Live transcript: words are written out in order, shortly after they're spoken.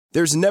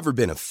There's never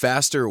been a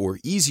faster or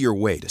easier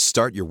way to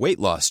start your weight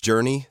loss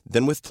journey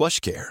than with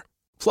PlushCare.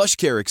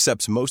 PlushCare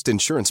accepts most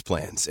insurance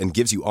plans and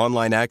gives you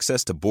online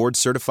access to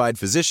board-certified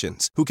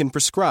physicians who can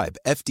prescribe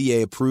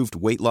FDA-approved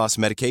weight loss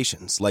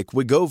medications like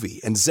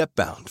Wegovy and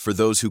Zepbound for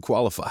those who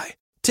qualify.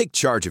 Take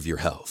charge of your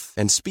health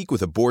and speak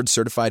with a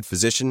board-certified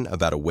physician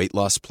about a weight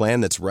loss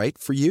plan that's right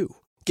for you.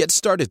 Get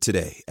started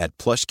today at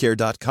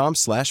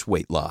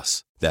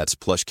plushcare.com/weight-loss. That's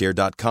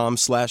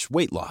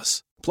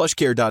plushcare.com/weight-loss.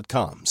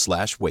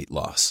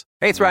 plushcare.com/weight-loss.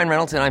 Hey, it's Ryan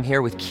Reynolds, and I'm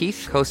here with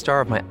Keith,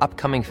 co-star of my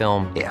upcoming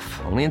film, If,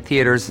 only in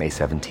theaters May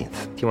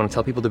 17th. Do you want to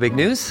tell people the big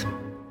news?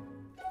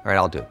 All right,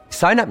 I'll do it.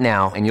 Sign up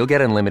now and you'll get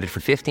unlimited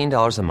for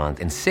 $15 a month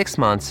and 6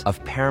 months of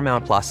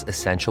Paramount Plus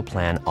Essential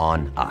Plan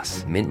on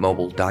us.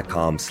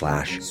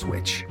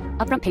 MintMobile.com/switch.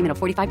 Upfront payment of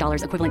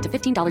 $45 equivalent to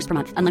 $15 per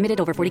month. Unlimited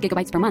over 40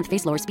 gigabytes per month.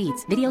 Face lower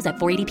speeds. Videos at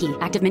 480p.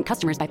 Active Mint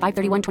customers by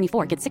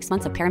 531.24 get 6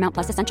 months of Paramount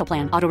Plus Essential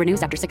Plan. Auto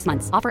renews after 6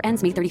 months. Offer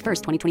ends May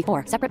 31st,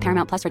 2024. Separate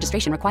Paramount Plus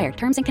registration required.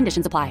 Terms and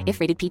conditions apply if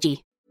rated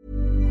PG.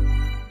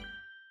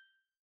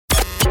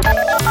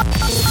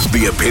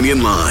 The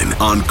Opinion Line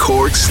on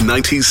Cork's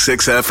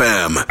 96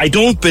 FM. I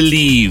don't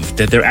believe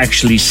that they're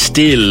actually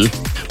still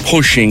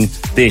pushing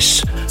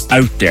this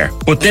out there.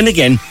 But then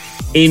again,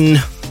 in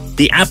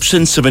the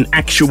absence of an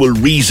actual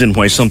reason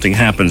why something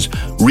happens,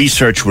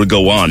 research will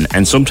go on.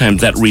 And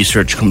sometimes that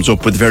research comes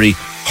up with very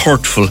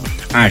hurtful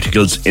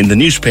articles in the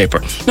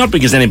newspaper. Not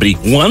because anybody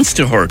wants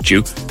to hurt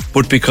you,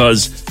 but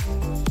because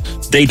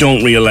they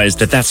don't realise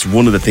that that's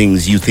one of the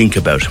things you think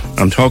about.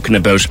 I'm talking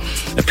about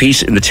a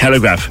piece in the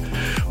Telegraph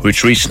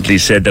which recently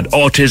said that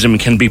autism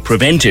can be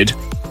prevented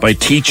by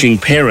teaching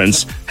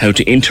parents how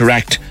to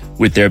interact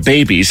with their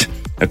babies,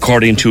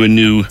 according to a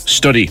new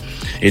study.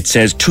 It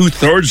says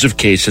 2/3 of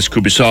cases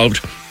could be solved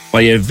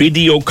by a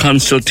video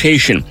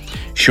consultation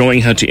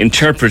showing how to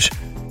interpret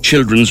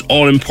children's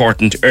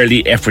all-important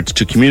early efforts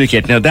to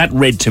communicate. Now, that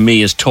read to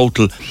me as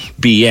total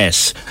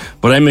BS,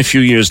 but I'm a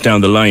few years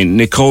down the line.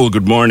 Nicole,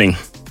 good morning.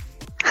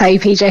 Hi,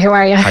 PJ, how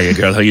are you? Hiya,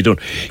 girl, how you doing?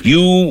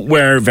 You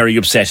were very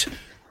upset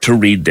to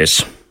read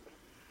this.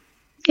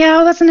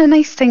 Yeah, it wasn't a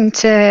nice thing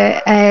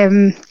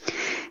to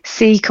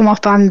see come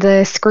up on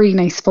the screen,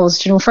 I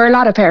suppose, you know, for a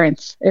lot of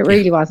parents. It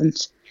really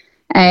wasn't.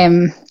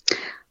 I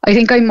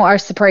think I'm more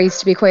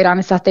surprised, to be quite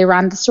honest, that they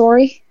ran the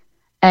story.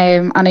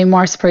 And I'm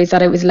more surprised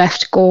that it was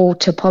left go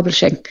to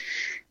publishing,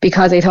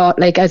 because I thought,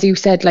 like, as you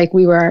said, like,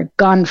 we were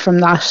gone from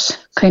that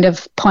kind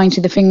of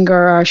pointing the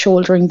finger or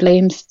shouldering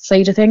blame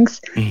side of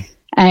things.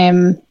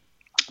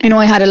 You know,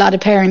 I had a lot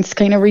of parents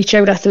kind of reach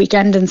out at the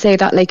weekend and say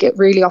that, like, it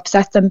really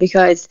upset them,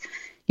 because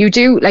you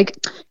do, like,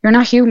 you're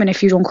not human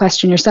if you don't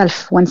question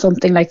yourself when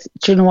something like,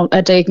 you know,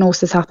 a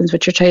diagnosis happens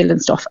with your child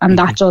and stuff, and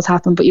that does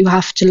happen, but you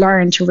have to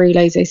learn to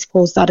realise, I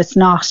suppose, that it's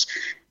not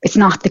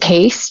the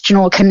case. You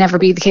know, it can never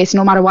be the case.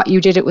 No matter what you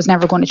did, it was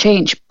never going to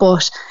change.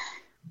 But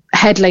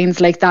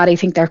headlines like that, I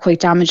think they're quite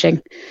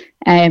damaging,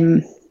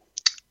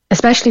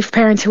 especially for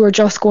parents who are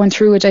just going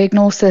through a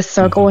diagnosis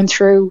or going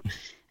through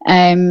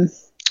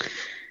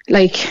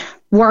like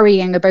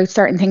worrying about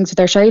certain things with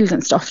their child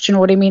and stuff. Do you know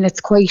what I mean? It's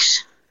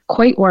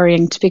quite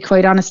worrying, to be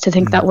quite honest, to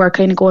think that we're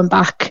kind of going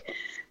back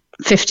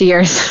 50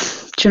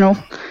 years, do you know?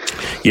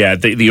 Yeah,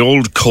 the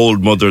old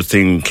cold mother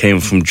thing came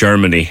from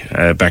Germany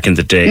back in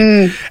the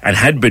day and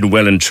had been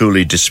well and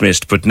truly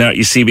dismissed. But now,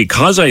 you see,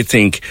 because I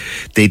think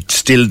they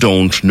still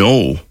don't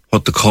know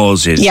what the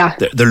cause is,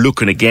 they're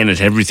looking again at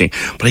everything.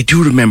 But I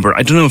do remember,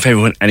 I don't know if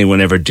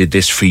anyone ever did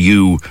this for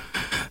you,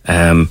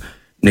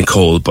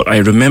 Nicole, but I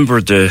remember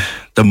the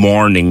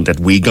morning that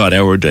we got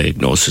our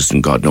diagnosis,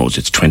 and God knows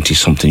it's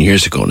 20-something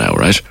years ago now,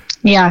 right?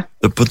 Yeah.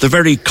 But the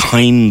very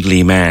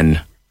kindly man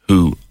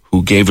who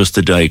gave us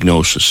the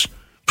diagnosis,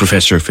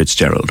 Professor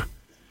Fitzgerald,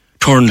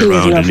 turned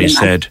around and he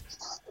said,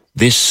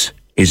 "This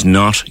is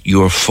not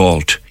your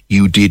fault.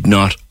 You did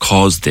not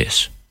cause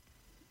this."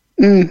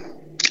 And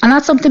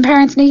that's something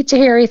parents need to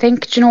hear, I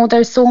think. Do you know,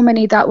 there's so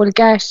many that will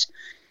get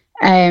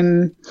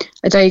a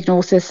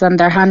diagnosis and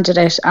they're handed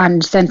it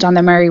and sent on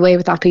their merry way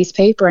with that piece of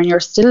paper, and you're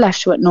still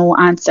left with no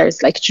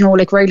answers. Like, do you know,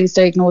 like, Riley's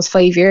diagnosed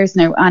 5 years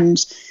now, and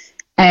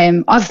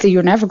obviously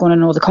you're never going to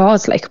know the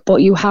cause, like,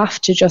 but you have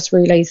to just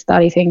realise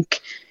that I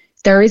think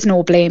there is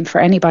no blame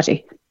for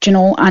anybody, do you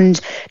know, and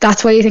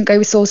that's why I think I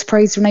was so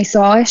surprised when I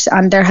saw it.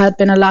 And there had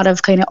been a lot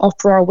of kind of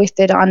uproar with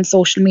it on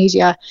social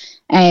media,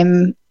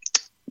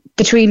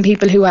 between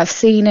people who have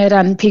seen it,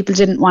 and people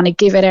didn't want to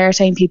give it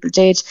airtime, people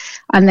did.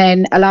 And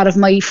then a lot of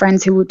my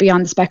friends who would be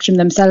on the spectrum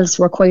themselves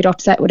were quite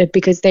upset with it,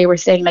 because they were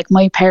saying, like,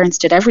 my parents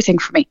did everything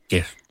for me.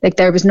 Yeah. Like,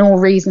 there was no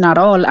reason at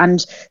all.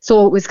 And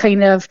so it was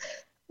kind of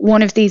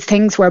one of these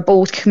things where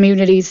both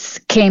communities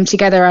came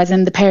together, as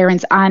in the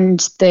parents and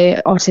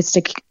the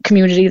autistic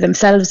community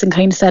themselves, and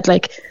kind of said,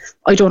 like,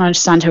 I don't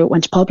understand how it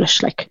went to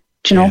publish. Like,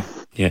 Do you know?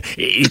 Yeah,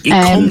 it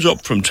comes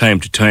up from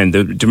time to time. Do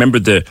you remember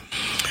the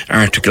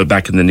article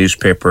back in the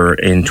newspaper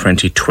in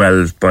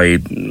 2012 by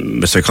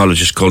a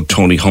psychologist called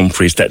Tony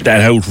Humphreys that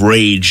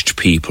outraged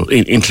people,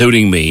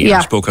 including me. Yeah.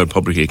 I spoke out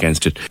publicly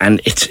against it.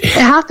 And it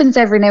happens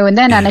every now and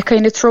then, and it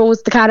kind of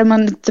throws the cat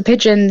among the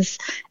pigeons,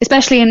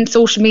 especially in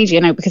social media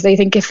now, because I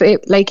think if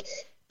it, like,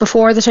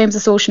 before the times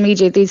of social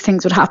media, these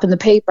things would happen in the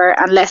paper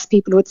and less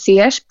people would see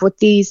it. But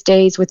these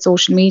days with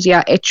social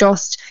media, it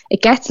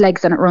gets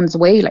legs and it runs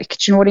away. Like, do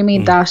you know what I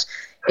mean? That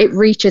it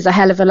reaches a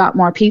hell of a lot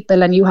more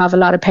people, and you have a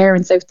lot of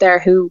parents out there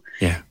who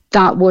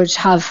that would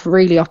have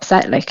really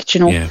upset, like, do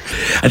you know? Yeah.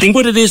 I think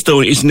what it is,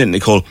 though, isn't it,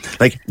 Nicole?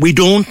 Like, we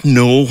don't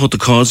know what the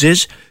cause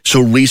is,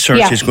 so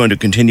research is going to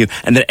continue,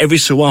 and then every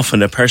so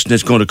often a person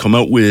is going to come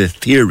out with a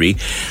theory.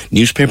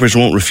 Newspapers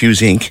won't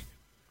refuse ink.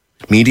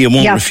 Media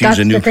won't refuse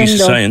a new piece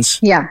of science.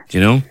 Yeah. You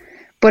know?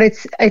 But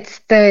it's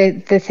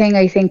the thing,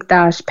 I think,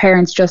 that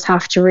parents just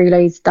have to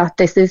realise that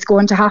this is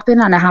going to happen,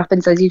 and it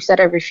happens, as you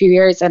said, every few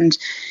years. And,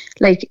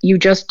 like, you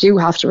just do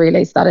have to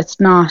realise that it's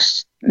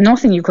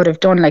nothing you could have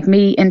done. Like,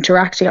 me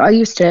interacting, I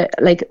used to,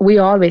 like, we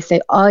always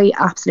say, I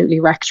absolutely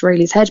wrecked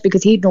Riley's head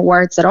because he had no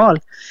words at all.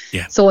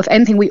 Yeah. So if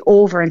anything, we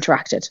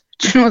over-interacted.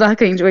 Do you know that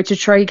kind of way, to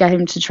try get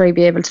him to try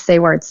be able to say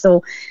words.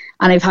 So,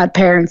 and I've had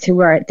parents who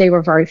were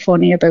very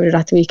funny about it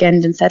at the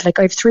weekend and said, like,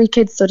 I have 3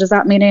 kids, so does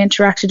that mean I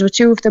interacted with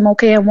 2 of them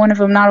okay and 1 of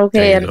them not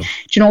okay? And,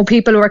 you know,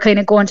 people were kind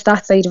of going to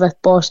that side of it.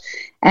 But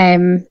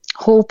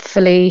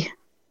hopefully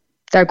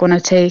they're going to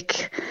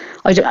take...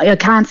 I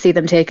can't see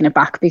them taking it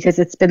back because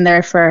it's been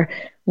there for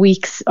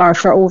weeks, or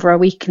for over a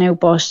week now,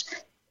 but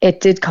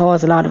it did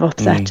cause a lot of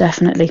upset,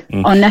 definitely.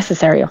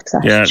 Unnecessary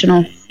upset, you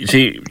know. You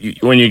see,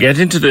 when you get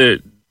into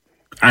the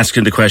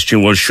asking the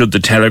question, well, should the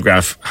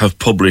Telegraph have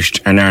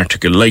published an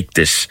article like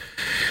this?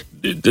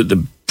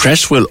 The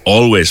press will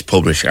always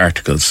publish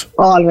articles.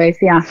 Always,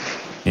 yeah.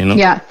 You know?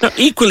 Yeah. Now,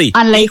 equally,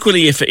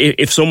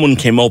 if someone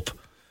came up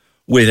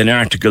with an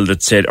article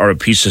that said, or a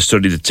piece of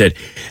study that said,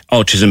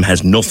 autism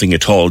has nothing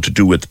at all to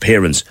do with the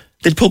parents,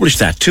 they'd publish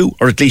that too,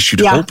 or at least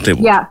you'd hope they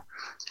would. Yeah.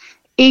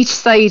 Each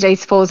side, I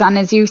suppose, and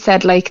as you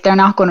said, like, they're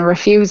not going to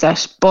refuse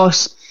it,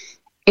 but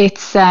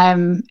it's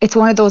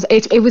one of those,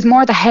 it was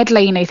more the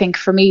headline, I think,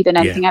 for me than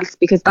anything else,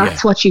 because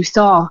that's what you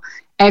saw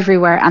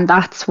everywhere, and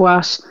that's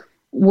what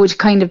would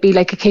kind of be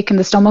like a kick in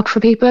the stomach for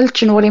people.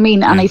 Do you know what I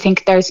mean? And I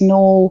think it's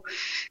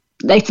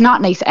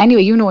not nice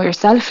anyway. You know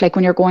yourself, like,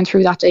 when you're going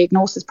through that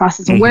diagnosis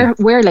process, and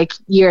we're like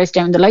years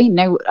down the line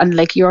now, and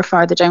like, you're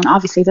farther down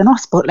obviously than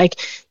us, but like,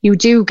 you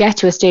do get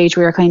to a stage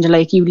where you're kind of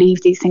like, you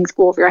leave these things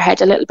go over your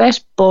head a little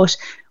bit. But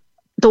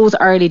those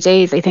early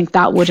days, I think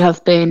that would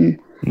have been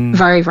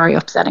very, very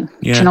upsetting.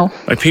 Yeah. You know,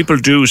 like, people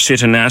do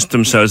sit and ask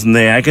themselves, and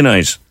they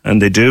agonise,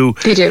 and they do.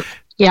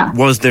 Yeah.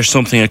 Was there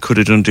something I could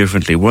have done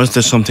differently? Was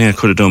there something I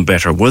could have done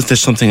better? Was there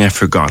something I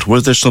forgot?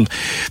 Was there some...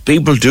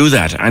 People do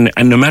that. And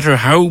no matter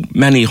how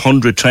many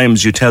 100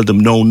 times you tell them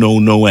no,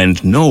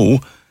 and no,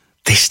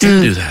 they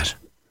still do that.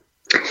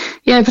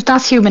 Yeah, but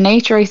that's human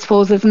nature, I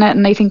suppose, isn't it?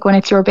 And I think when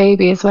it's your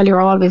baby as well,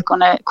 you're always going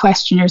to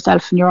question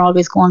yourself, and you're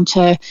always going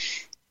to,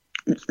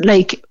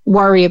 like,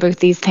 worry about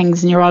these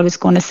things, and you're always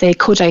going to say,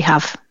 could I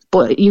have?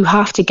 But you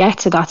have to get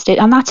to that stage,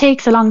 and that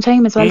takes a long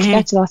time as well to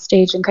get to that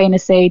stage and kind of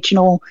say, do you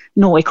know,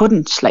 no, I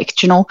couldn't, like,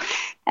 do you know.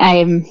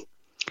 And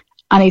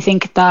I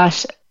think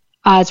that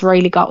as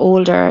Riley got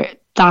older,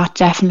 that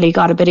definitely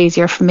got a bit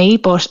easier for me.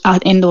 But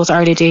in those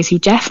early days, you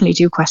definitely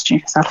do question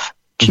yourself,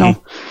 do you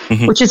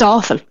know, which is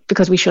awful,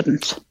 because we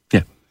shouldn't.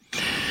 Yeah.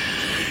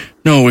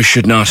 No, we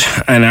should not.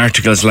 And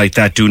articles like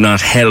that do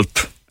not help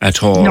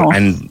at all. No.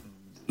 And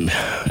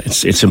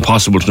it's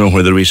impossible to know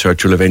where the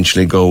research will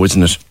eventually go,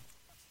 isn't it?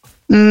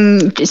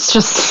 It's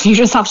just, you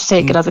just have to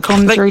take it as it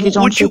comes, like, really,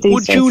 don't you?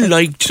 Would you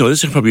like to know,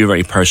 this is probably a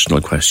very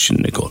personal question,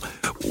 Nicole,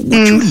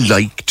 would you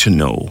like to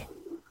know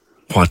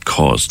what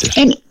caused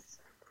it?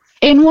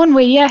 In one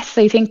way, yes,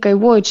 I think I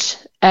would.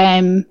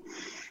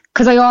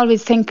 Because I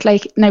always think,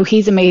 like, now,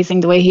 he's amazing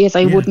the way he is.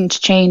 I wouldn't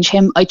change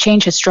him. I'd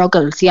change his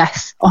struggles,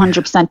 yes,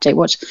 100% I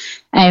would.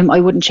 I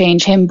wouldn't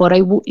change him, but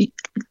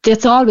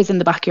it's always in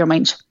the back of your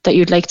mind that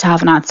you'd like to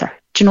have an answer.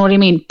 Do you know what I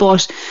mean?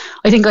 But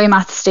I think I'm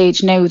at the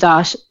stage now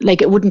that,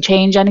 like, it wouldn't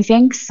change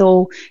anything.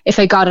 So if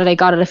I got it, I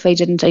got it. If I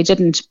didn't, I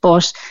didn't.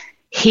 But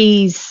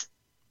he's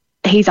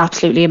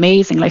absolutely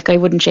amazing. Like, I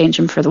wouldn't change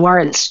him for the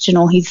world. Do you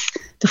know, he's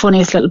the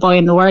funniest little boy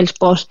in the world.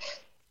 But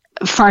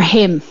for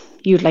him,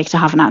 you'd like to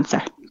have an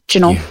answer. Do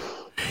you know?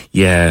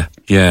 Yeah.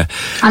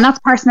 And that's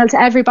personal to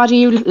everybody.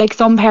 You, like,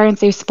 some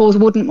parents, I suppose,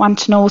 wouldn't want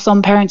to know.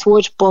 Some parents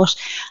would. But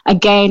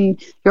again,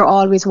 you're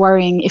always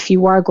worrying, if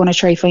you were going to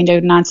try find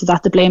out an answer,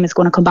 that the blame is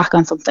going to come back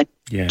on something.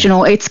 Yeah. Do you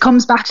know, it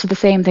comes back to the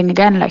same thing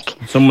again. Like,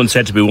 someone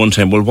said to me one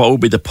time, well, what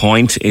would be the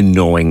point in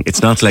knowing?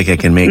 It's not like I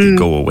can make it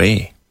go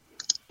away.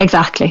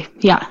 Exactly.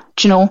 Yeah.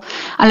 Do you know?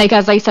 And like,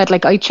 as I said,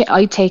 like, I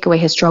take away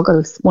his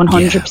struggles.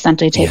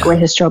 100% I take away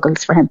his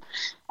struggles for him.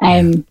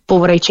 But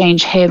would I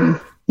change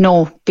him?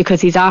 No,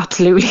 because he's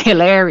absolutely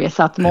hilarious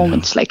at the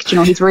moment. Like, you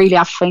know, he's really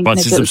after finding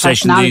his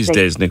obsession these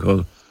days,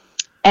 Nicole?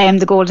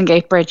 The Golden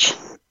Gate Bridge.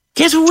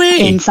 Get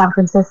away! In San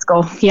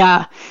Francisco.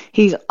 Yeah.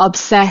 He's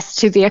obsessed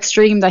to the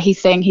extreme that he's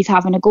saying he's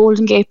having a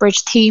Golden Gate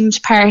Bridge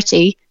themed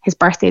party. His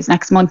birthday is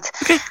next month.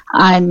 Okay.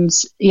 And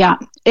yeah,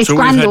 it's so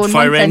grand. So we've had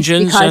fire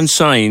engines and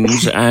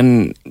signs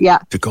and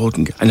the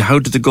Golden Gate. And how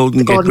did the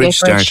Golden Gate Bridge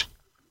start?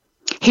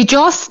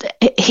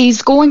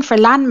 He's going for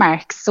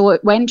landmarks. So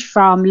it went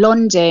from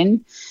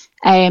London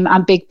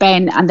and Big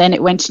Ben, and then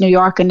it went to New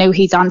York, and now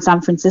he's on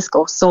San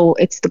Francisco. So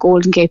it's the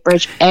Golden Gate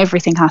Bridge.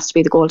 Everything has to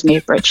be the Golden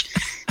Gate Bridge.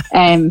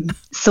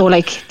 So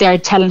like they're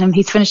telling him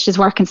he's finished his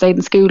work inside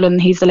in school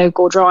and he's allowed to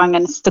go drawing,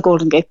 and it's the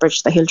Golden Gate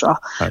Bridge that he'll draw.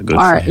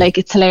 Or like,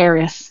 it's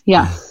hilarious.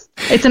 Yeah.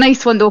 It's a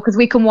nice one though, because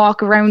we can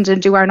walk around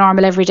and do our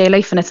normal everyday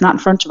life and it's not in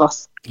front of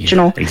us. Yeah, you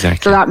know?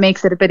 Exactly. So that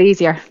makes it a bit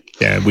easier.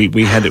 Yeah,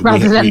 we had it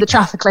rather than the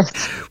traffic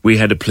lights. We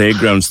had a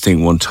playgrounds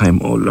thing one time.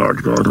 Oh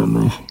Lord God, oh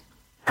no.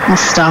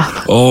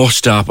 Oh,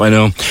 stop, I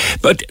know.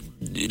 But,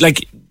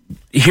 like,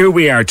 here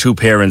we are, two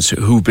parents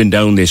who've been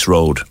down this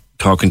road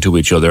talking to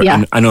each other,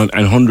 and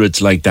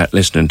hundreds like that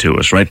listening to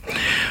us, right?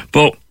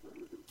 But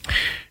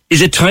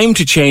is it time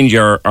to change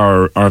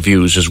our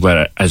views as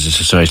well as a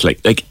society?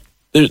 Like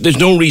there's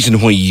no reason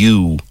why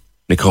you,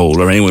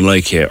 Nicole, or anyone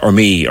like you, or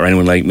me, or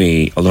anyone like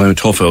me, although I'm a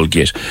tough old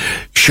git,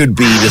 should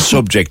be the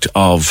subject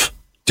of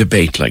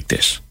debate like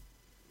this.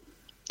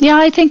 Yeah,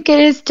 I think it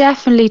is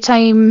definitely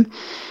time.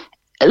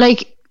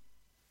 Like,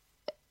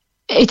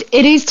 it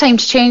is time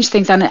to change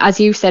things, and as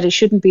you said, it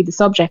shouldn't be the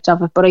subject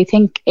of it, but I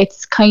think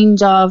it's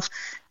kind of,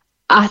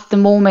 at the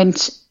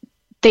moment,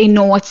 they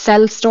know it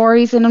sells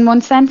stories in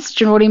one sense.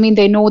 Do you know what I mean?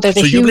 They know there's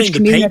a huge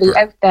community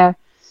out there.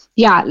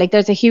 Yeah, like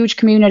there's a huge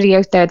community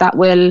out there that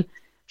will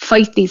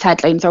fight these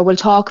headlines or will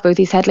talk about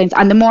these headlines,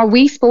 and the more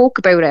we spoke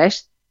about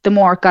it, the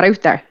more it got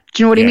out there.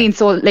 Do you know what I mean?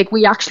 So like,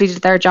 we actually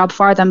did their job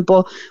for them,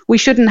 but we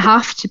shouldn't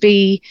have to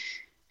be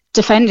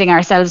defending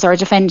ourselves or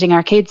defending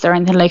our kids or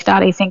anything like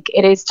that. I think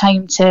it is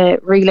time to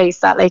realise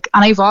that, like,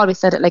 and I've always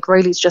said it, like,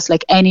 Riley's just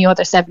like any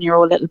other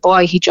 7-year-old little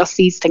boy. He just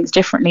sees things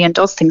differently and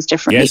does things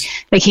differently.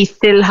 Yes. Like, he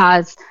still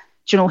has,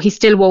 you know, he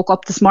still woke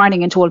up this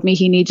morning and told me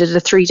he needed a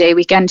 3-day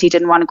weekend. He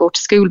didn't want to go to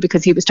school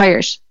because he was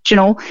tired, you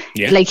know.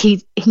 Like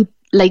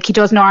he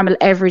does normal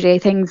everyday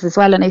things as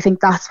well, and I think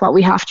that's what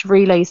we have to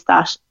realise,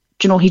 that,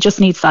 you know, he just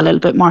needs that little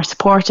bit more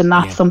support, and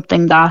that's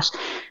something that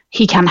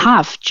he can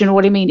have. Do you know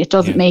what I mean? It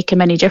doesn't make him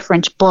any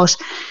different, but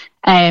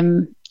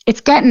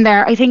it's getting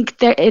there. I think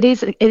it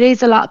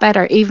is a lot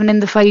better. Even in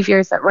the 5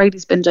 years that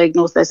Riley's been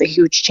diagnosed, there's a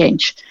huge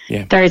change.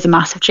 Yeah. There is a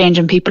massive change,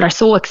 and people are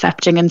so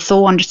accepting and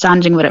so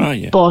understanding with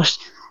it. But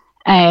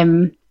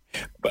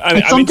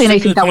it's something I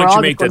think that we're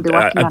all going to be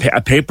working on.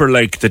 A paper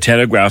like the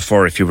Telegraph,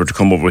 or if you were to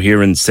come over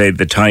here and say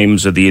the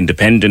Times or the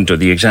Independent or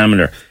the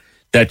Examiner,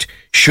 that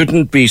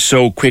shouldn't be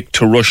so quick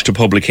to rush to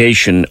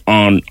publication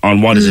on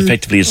what is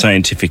effectively a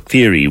scientific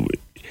theory.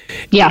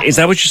 Yeah. Is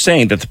that what you're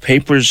saying? That the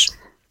papers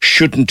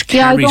shouldn't carry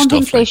stuff? Yeah, I don't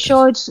think they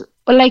should.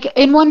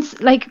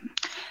 But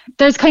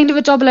there's kind of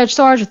a double-edged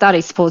sword with that, I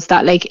suppose,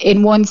 that, like,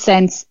 in one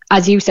sense,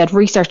 as you said,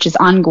 research is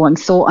ongoing.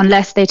 So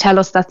unless they tell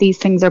us that these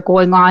things are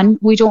going on,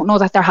 we don't know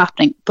that they're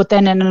happening. But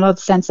then in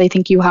another sense, I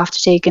think you have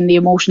to take in the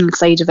emotional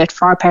side of it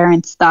for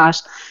parents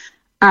that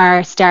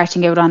are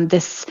starting out on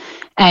this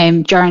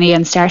journey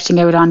and starting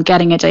out on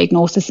getting a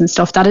diagnosis and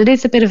stuff, that it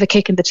is a bit of a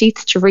kick in the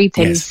teeth to read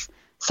things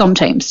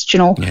sometimes, you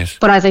know.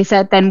 But as I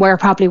said, then we're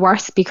probably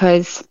worse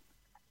because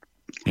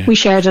we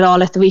shared it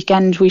all at the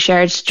weekend. We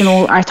shared, you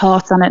know, our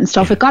thoughts on it and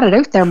stuff. It got it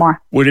out there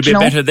more. Would it be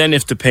better then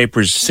if the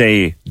papers,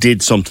 say,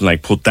 did something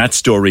like put that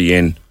story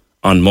in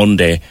on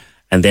Monday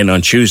and then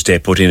on Tuesday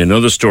put in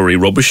another story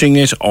rubbishing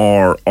it,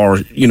 or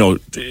you know,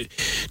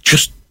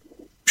 just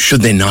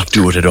should they not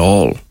do it at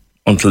all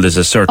until there's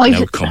a certain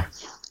outcome?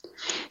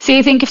 See,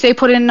 I think if they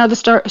put in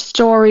another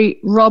story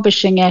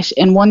rubbishing it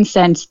in one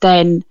sense,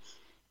 then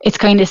it's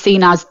kind of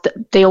seen as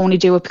they only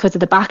do it because of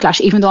the backlash,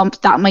 even though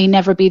that might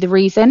never be the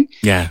reason.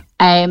 Yeah.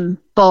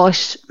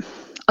 But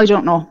I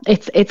don't know.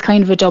 It's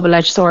kind of a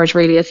double-edged sword,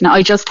 really, isn't it?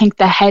 I just think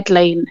the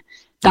headline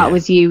that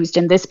was used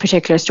in this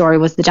particular story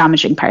was the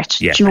damaging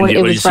part. Yeah. Do you know what?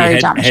 It was very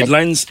damaging.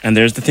 Headlines, and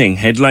there's the thing,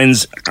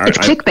 headlines are... It's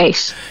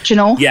clickbait, do you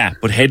know? Yeah,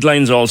 but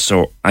headlines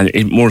also,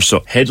 and more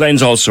so,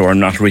 headlines also are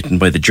not written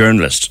by the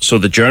journalist. So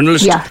the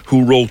journalist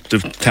who wrote the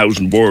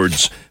 1,000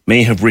 words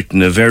may have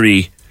written a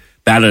very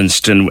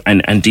balanced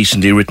and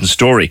decently written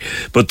story.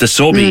 But the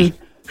subby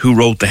who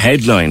wrote the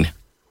headline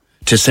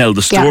to sell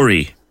the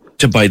story,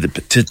 to buy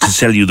to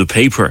sell you the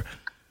paper,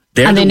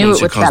 they're the ones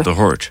who caused the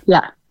hurt.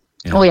 Yeah.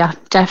 Yeah. Oh yeah,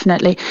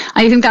 definitely.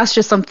 I think that's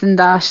just something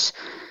that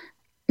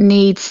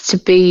needs to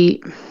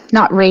be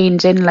not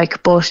reined in,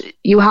 like, but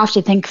you have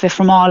to think of it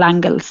from all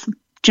angles.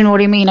 Do you know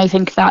what I mean? I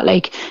think that,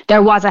 like,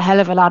 there was a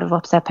hell of a lot of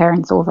upset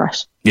parents over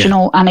it. Do you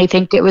know? And I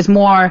think it was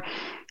more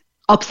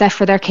upset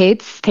for their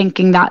kids,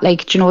 thinking that,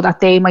 like, do you know, that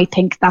they might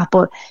think that,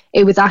 but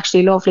it was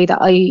actually lovely that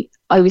I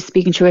was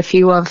speaking to a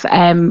few of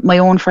my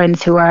own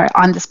friends who are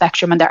on the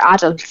spectrum and they're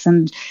adults,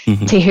 and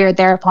to hear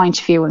their point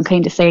of view and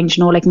kind of saying,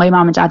 you know, like, my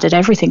mom and dad did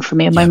everything for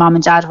me, and my mom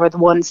and dad were the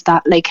ones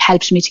that, like,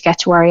 helped me to get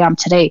to where I am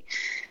today.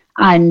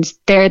 And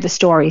they're the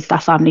stories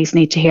that families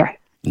need to hear.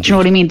 Do you know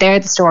what I mean? They're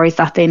the stories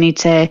that they need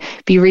to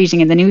be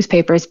reading in the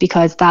newspapers,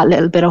 because that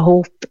little bit of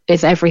hope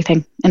is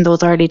everything in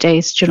those early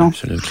days, do you know?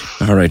 Absolutely.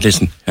 All right,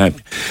 listen,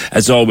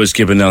 as always,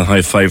 give a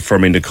high five for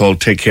me, Nicole.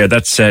 Take care.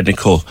 That's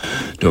Nicole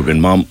Duggan,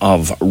 mum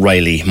of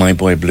Riley, my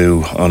boy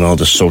Blue, on all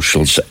the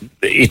socials.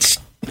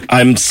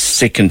 I'm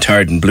sick and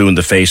tired and blue in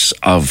the face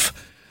of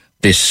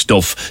this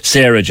stuff.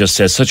 Sarah just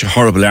says, such a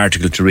horrible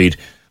article to read.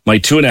 My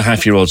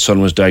 2.5-year-old son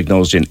was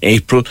diagnosed in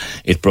April.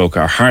 It broke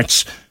our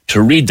hearts.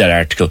 To read that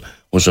article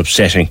was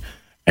upsetting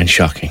and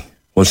shocking.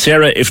 Well,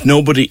 Sarah, if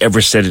nobody ever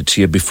said it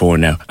to you before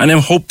now, and I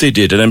hope they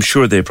did, and I'm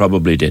sure they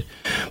probably did,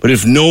 but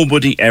if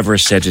nobody ever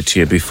said it to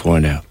you before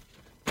now,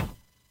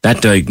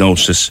 that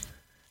diagnosis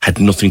had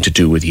nothing to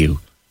do with you.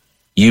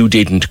 You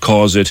didn't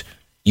cause it.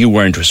 You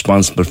weren't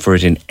responsible for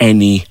it in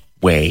any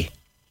way.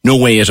 No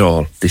way at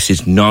all. This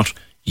is not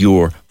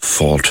your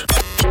fault.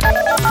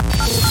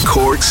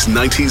 Cork's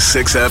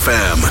 96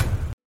 FM.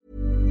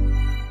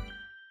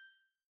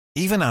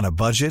 Even on a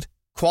budget,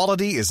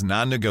 quality is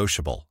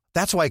non-negotiable.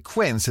 That's why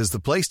Quince is the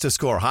place to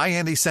score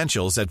high-end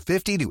essentials at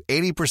 50 to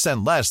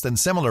 80% less than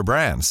similar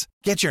brands.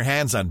 Get your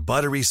hands on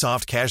buttery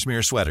soft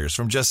cashmere sweaters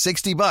from just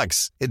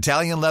 $60,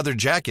 Italian leather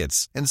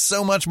jackets, and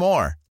so much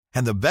more.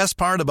 And the best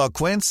part about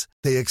Quince,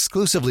 they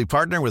exclusively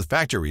partner with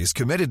factories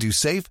committed to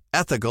safe,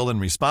 ethical, and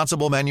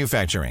responsible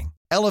manufacturing.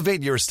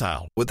 Elevate your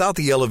style without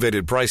the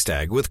elevated price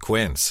tag with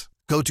Quince.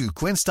 Go to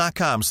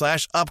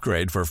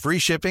quince.com/upgrade for free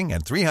shipping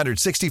and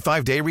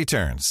 365-day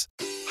returns.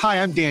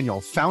 Hi, I'm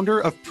Daniel, founder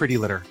of Pretty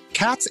Litter.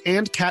 Cats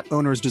and cat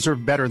owners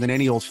deserve better than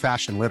any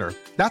old-fashioned litter.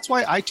 That's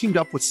why I teamed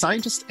up with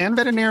scientists and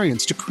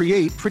veterinarians to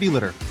create Pretty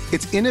Litter.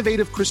 Its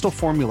innovative crystal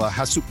formula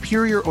has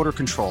superior odor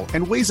control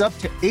and weighs up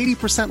to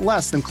 80%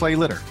 less than clay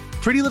litter.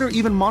 Pretty Litter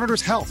even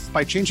monitors health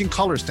by changing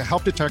colors to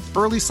help detect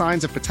early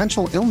signs of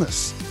potential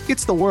illness.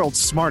 It's the world's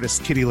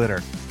smartest kitty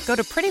litter. Go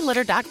to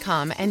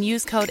prettylitter.com and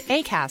use code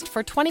ACAST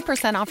for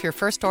 20% off your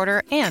first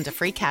order and a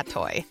free cat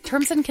toy.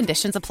 Terms and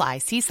conditions apply.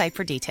 See site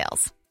for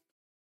details.